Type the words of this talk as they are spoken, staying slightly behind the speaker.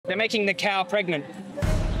They're making the cow pregnant.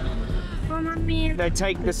 They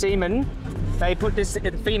take the semen, they put this in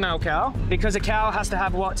the female cow, because a cow has to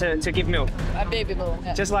have what to give milk? A baby milk.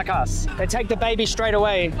 Yeah. Just like us. They take the baby straight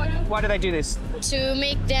away. Why do they do this? To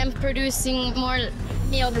make them producing more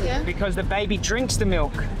milk. Because the baby drinks the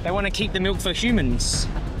milk. They want to keep the milk for humans.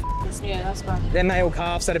 Yeah, that's fine. They're male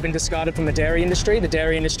calves that have been discarded from the dairy industry. The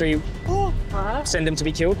dairy industry send them to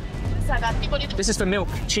be killed. This is for milk,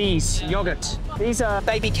 cheese, yogurt. These are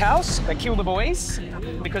baby cows. They kill the boys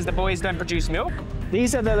because the boys don't produce milk.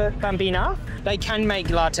 These are the bambina. They can make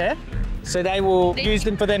latte, so they will use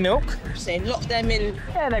them for their milk. They lock them in.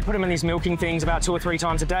 Yeah, they put them in these milking things about 2 or 3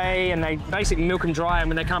 times a day, and they basically milk them dry, and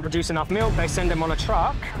when they can't produce enough milk, they send them on a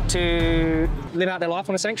truck to live out their life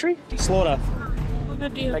on a sanctuary. Slaughter.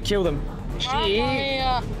 They kill them.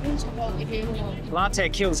 Latte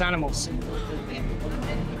kills animals.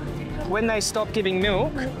 When they stop giving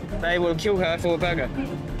milk, they will kill her for a burger.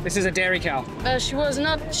 This is a dairy cow.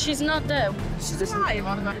 She's not there. She's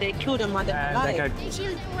alive. They kill them when they're alive. They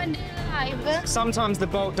kill them when they're alive. Sometimes the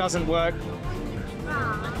bolt doesn't work.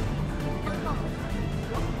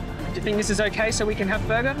 Do you think this is okay so we can have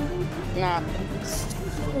burger? Nah.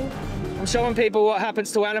 I'm showing people what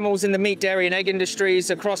happens to animals in the meat, dairy and egg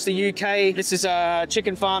industries across the UK. This is a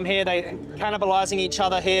chicken farm here. They're cannibalising each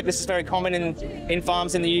other here. This is very common in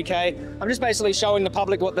farms in the UK. I'm just basically showing the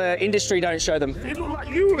public what the industry don't show them. You look like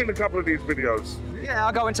you in a couple of these videos. Yeah,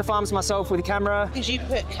 I'll go into farms myself with a camera. Did you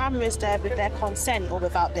put cameras there with their consent or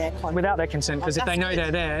without their consent? Without their consent, because if they know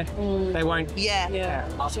they're there, they won't. Yeah.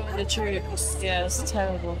 Showing the truth. Yeah, it's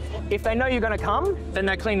terrible. If they know you're going to come, then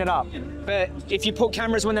they clean it up. But if you put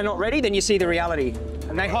cameras when they're not ready, then you see the reality.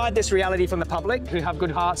 And they hide this reality from the public who have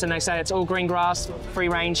good hearts, and they say it's all green grass, free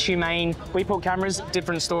range, humane. We put cameras,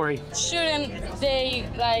 different story. Shouldn't they,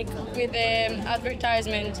 like, with the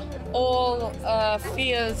advertisement, all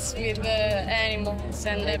fields with the animals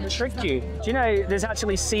and everything? Trick you. Do you know there's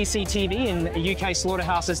actually CCTV in UK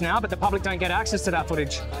slaughterhouses now, but the public don't get access to that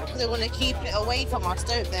footage? They want to keep it away from us,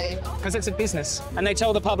 don't they? Because it's a business. And they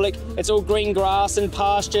tell the public it's all green grass and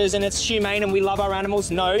pastures and it's humane and we love our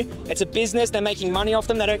animals. No, it's a business. They're making money off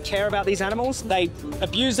them. They don't care about these animals. They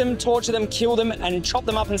abuse them, torture them, kill them and chop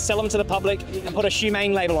them up and sell them to the public and put a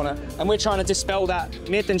humane label on it. And we're trying to dispel that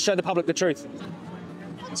myth and show the public the truth.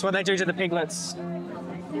 That's what they do to the piglets.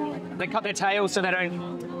 They cut their tails so they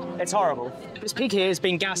don't... It's horrible. This pig here has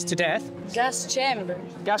been gassed to death. Gas chamber.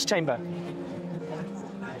 Gas chamber.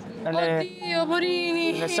 And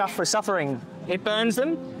they're suffering. It burns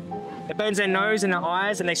them. It burns their nose and their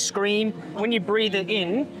eyes and they scream. When you breathe it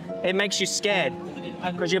in, it makes you scared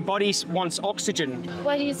because your body wants oxygen.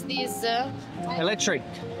 What is this? Electric.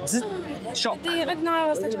 Shock.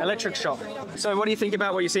 Electric shock. So what do you think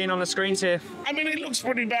about what you're seeing on the screens here? I mean, it looks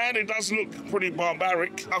pretty bad. It does look pretty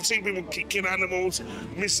barbaric. I've seen people kicking animals,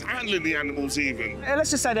 mishandling the animals even.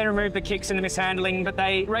 Let's just say they removed the kicks and the mishandling, but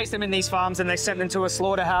they raised them in these farms and they sent them to a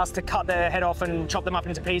slaughterhouse to cut their head off and chop them up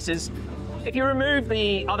into pieces. If you remove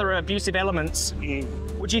the other abusive elements,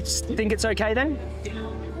 would you think it's okay then?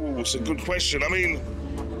 Ooh, it's a good question. I mean,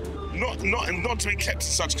 not to be kept in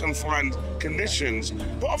such confined conditions,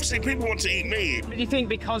 but obviously people want to eat meat. Do you think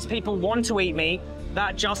because people want to eat meat,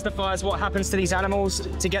 that justifies what happens to these animals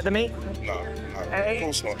to get the meat? No, of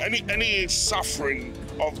course not. Any suffering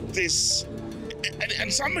of this,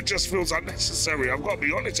 and some it just feels unnecessary. I've got to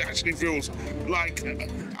be honest, it actually feels like,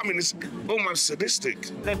 I mean, it's almost sadistic.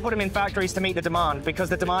 They put them in factories to meet the demand. Because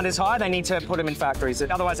the demand is high, they need to put them in factories.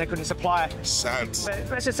 Otherwise, they couldn't supply. Sad. But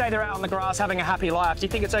let's just say they're out on the grass having a happy life. Do you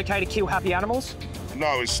think it's okay to kill happy animals?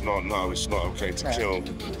 No, it's not. No, it's not okay to kill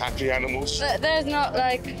happy animals. There's not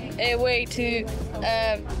like a way to,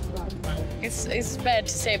 it's bad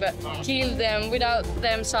to say, but kill them without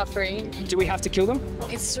them suffering. Do we have to kill them?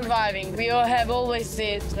 It's surviving. We all have always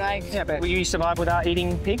said, like... Yeah, but will you survive without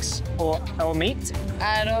eating pigs or meat?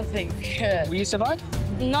 I don't think. Will you survive?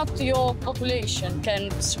 Not your population can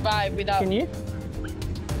survive without... Can you?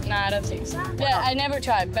 No, I don't think so. Yeah, I never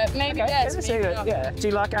tried, but maybe that's... Yeah. Do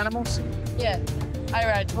you like animals? Yeah, I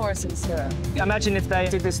ride horses. Yeah. Imagine if they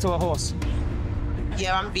did this to a horse.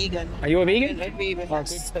 Yeah, I'm vegan. Are you a vegan? I'm vegan. Oh,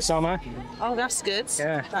 good. So am I. Oh, that's good.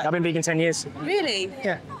 Yeah, I've been vegan 10 years. Really?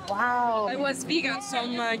 Yeah. Wow. I was vegan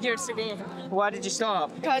some years ago Why did you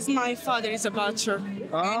stop? because my father is a butcher.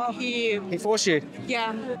 Oh, And he, he forced you.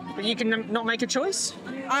 yeah, But you can not make a choice?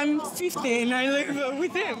 I'm 15. I live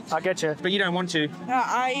with him. I get you, but you don't want to.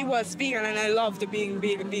 I was vegan and I loved being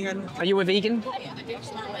vegan. Are you a vegan?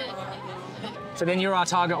 So then you're our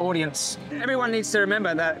target audience. Everyone needs to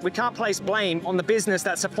remember that we can't place blame on the business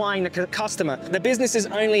that's supplying the customer. The business is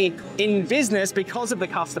only in business because of the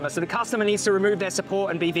customer. So the customer needs to remove their support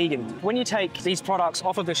and be vegan. When you take these products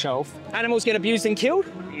off of the shelf, animals get abused and killed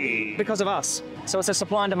because of us. So it's a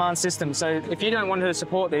supply and demand system. So if you don't want to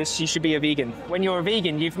support this, you should be a vegan. When you're a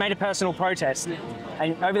vegan, you've made a personal protest.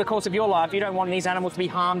 And over the course of your life, you don't want these animals to be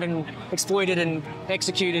harmed and exploited and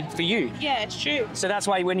executed for you. Yeah, it's true. So that's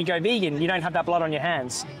why when you go vegan, you don't have that blood on your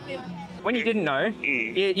hands. When you didn't know,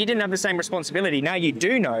 you didn't have the same responsibility. Now you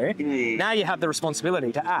do know. Now you have the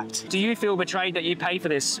responsibility to act. Do you feel betrayed that you pay for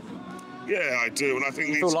this? Yeah, I do, and I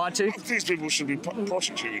think feel lied to? these people should be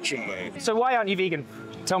prosecuted, shouldn't they? So why aren't you vegan?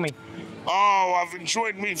 Tell me. Oh, I've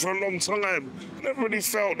enjoyed meat for a long time. Never really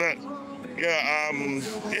felt that. Yeah,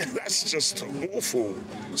 that's just awful.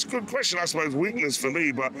 It's a good question, I suppose, weakness for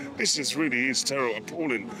me, but this is terrible,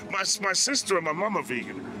 appalling. My sister and my mum are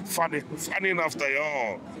vegan. Funny enough, they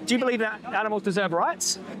are. Do you believe that animals deserve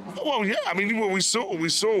rights? Well, yeah, I mean, what we saw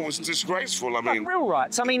was disgraceful. I mean, like real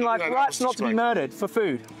rights. I mean, like rights not to be murdered for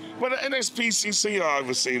food. Well, the NSPCC are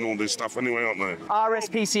overseeing all this stuff anyway, aren't they?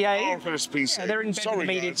 RSPCA. RSPCA. Yeah, they're in bed with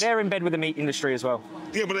the meat. They're in bed with the meat industry as well.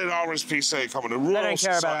 Yeah, but then RSPCA come on, the Royal They don't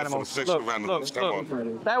care about Society animals. for the Protection of Animals. Come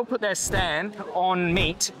on. They'll put their stand on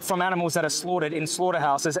meat from animals that are slaughtered in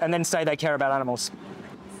slaughterhouses and then say they care about animals.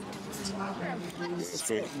 That's a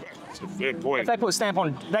fair point. If they put a stamp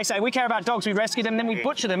on, they say, we care about dogs, we rescue them, then we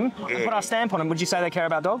butcher them and put our stamp on them. Would you say they care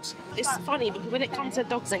about dogs? It's funny because when it comes to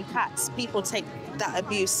dogs and cats, people take that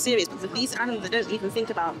abuse serious because these animals they don't even think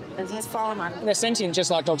about as these farm animals. They're sentient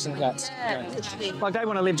just like dogs and cats. Yeah, literally. Like they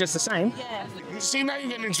want to live just the same. Yeah. See, now you're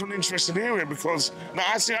getting into an interesting area because now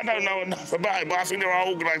I don't know enough about it, but I think there are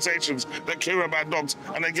organisations that care about dogs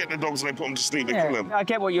and they get the dogs and they put them to sleep, they kill them. I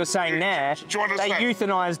get what you're saying there. Do you understand? They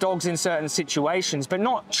euthanize dogs in certain situations, but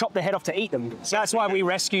not chop their head off to eat them. So that's why we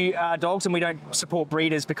rescue dogs and we don't support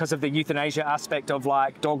breeders because of the euthanasia aspect of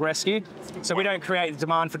like dog rescue. So we don't create the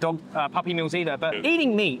demand for dog puppy mills either. But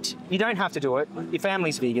eating meat, you don't have to do it. Your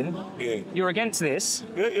family's vegan. Yeah. You're against this.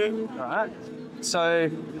 Yeah. All right. So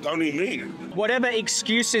Don't eat meat. whatever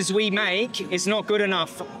excuses we make is not good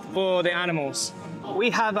enough for the animals. We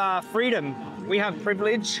have freedom. We have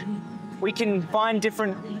privilege. We can find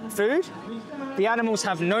different food. The animals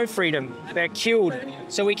have no freedom. They're killed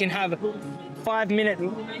so we can have 5-minute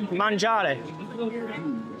mangiare.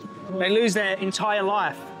 They lose their entire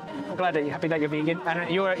life. I'm glad that you're happy that you're vegan, and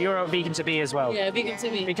you're a vegan to be as well. Yeah, vegan to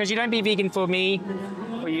me. Because you don't be vegan for me,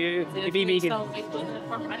 for you. You be vegan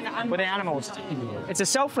with the animals. It's a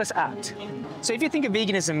selfless act. So if you think of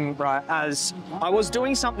veganism, right, as I was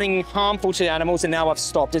doing something harmful to animals and now I've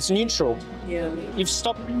stopped, it's neutral. Yeah. You've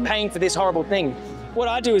stopped paying for this horrible thing. What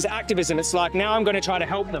I do is activism. It's like now I'm going to try to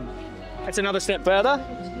help them. It's another step further.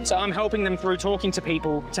 So I'm helping them through talking to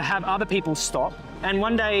people to have other people stop. And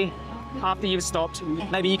one day, after you've stopped,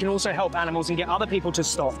 maybe you can also help animals and get other people to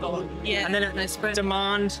stop. Yeah. And then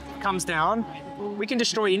demand comes down. We can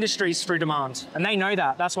destroy industries through demand. And they know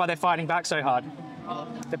that. That's why they're fighting back so hard.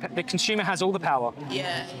 The consumer has all the power.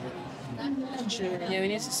 Yeah. Yeah, we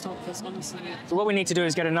need to stop this, honestly. So what we need to do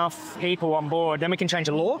is get enough people on board, then we can change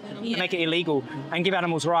the law and make it illegal and give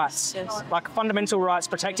animals rights. Yes. Like fundamental rights,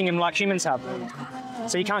 protecting them like humans have.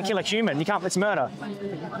 So you can't kill a human, it's murder.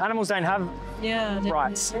 Animals don't have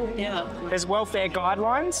rights. Yeah. There's welfare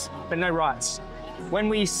guidelines, but no rights. When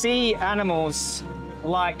we see animals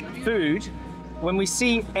like food, when we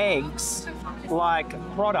see eggs like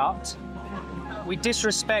product, we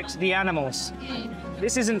disrespect the animals.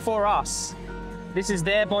 This isn't for us. This is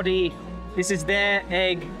their body, this is their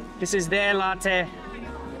egg, this is their latte,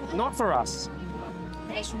 not for us.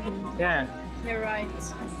 Yeah. You're right.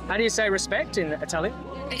 How do you say respect in Italian?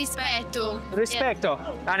 Rispetto. Rispetto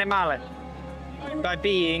animale by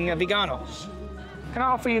being a vegano. Can I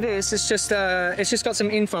offer you this? It's just got some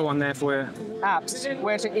info on there for you. Apps,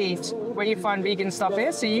 where to eat, where you find vegan stuff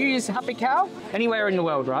is. So you use Happy Cow anywhere in the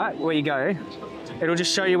world, right? Where you go, it'll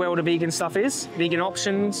just show you where all the vegan stuff is, vegan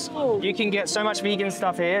options. You can get so much vegan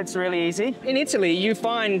stuff here. It's really easy. In Italy, you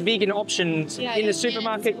find vegan options in the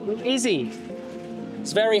supermarket easy.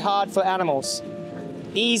 It's very hard for animals.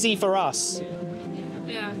 Easy for us.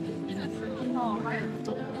 Yeah.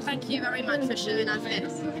 Thank you very much for showing us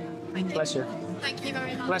this. Thank you. Bless you. Thank you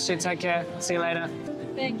very much. Bless you. Take care. See you later.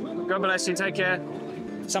 God bless you. Take care.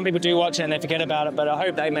 Some people do watch it and they forget about it, but I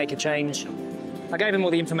hope they make a change. I gave them all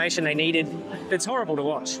the information they needed. It's horrible to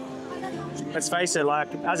watch. Let's face it,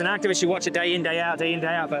 like, as an activist, you watch it day in, day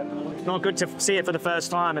out, but not good to see it for the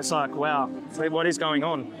first time. It's like, wow, what is going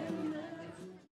on?